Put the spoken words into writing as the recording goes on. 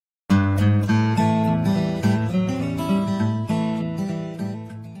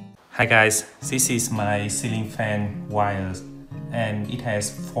Hi guys, this is my ceiling fan wires and it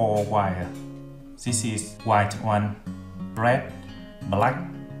has 4 wires. This is white one, red, black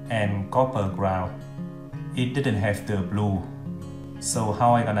and copper ground. It didn't have the blue. So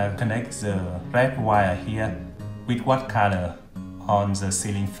how I gonna connect the red wire here with what color on the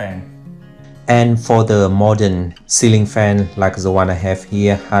ceiling fan? And for the modern ceiling fan like the one I have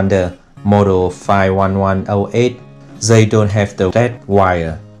here under model 51108, they don't have the red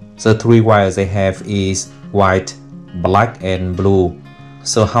wire. The 3 wires they have is white, black and blue.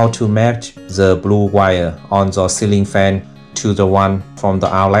 So how to match the blue wire on the ceiling fan to the one from the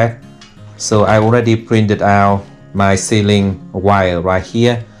outlet? So I already printed out my ceiling wire right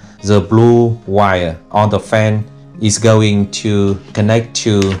here. The blue wire on the fan is going to connect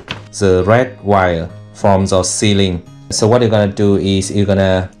to the red wire from the ceiling. So what you're gonna do is you're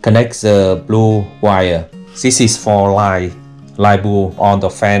gonna connect the blue wire. This is for light bulb on the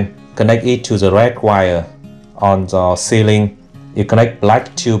fan. Connect it to the red wire on the ceiling. You connect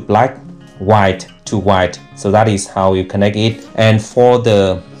black to black, white to white. So that is how you connect it. And for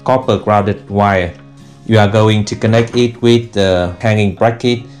the copper grounded wire, you are going to connect it with the hanging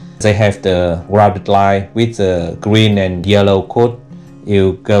bracket. They have the grounded line with the green and yellow code.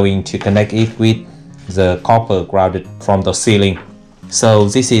 You're going to connect it with the copper grounded from the ceiling. So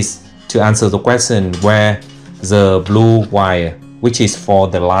this is to answer the question where the blue wire, which is for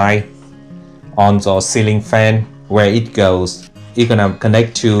the light on the ceiling fan, where it goes. You're gonna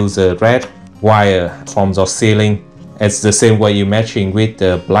connect to the red wire from the ceiling. It's the same way you're matching with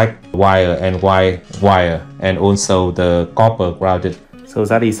the black wire and white wire and also the copper grounded. So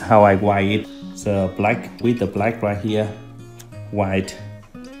that is how I wire it. The black with the black right here, white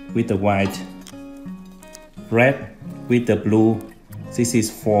with the white, red with the blue. This is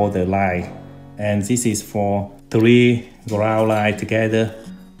for the light, and this is for 3 ground line together.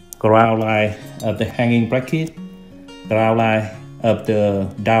 Ground line of the hanging bracket, ground line of the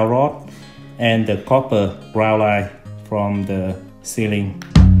down rod, and the copper ground line from the ceiling.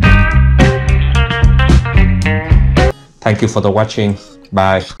 Thank you for the watching.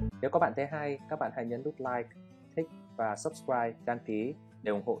 Bye. Nếu các bạn thấy hay, các bạn hãy nhấn nút like, thích và subscribe, đăng ký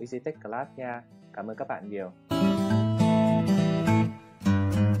để ủng hộ Eztechclass nha. Cảm ơn các bạn nhiều.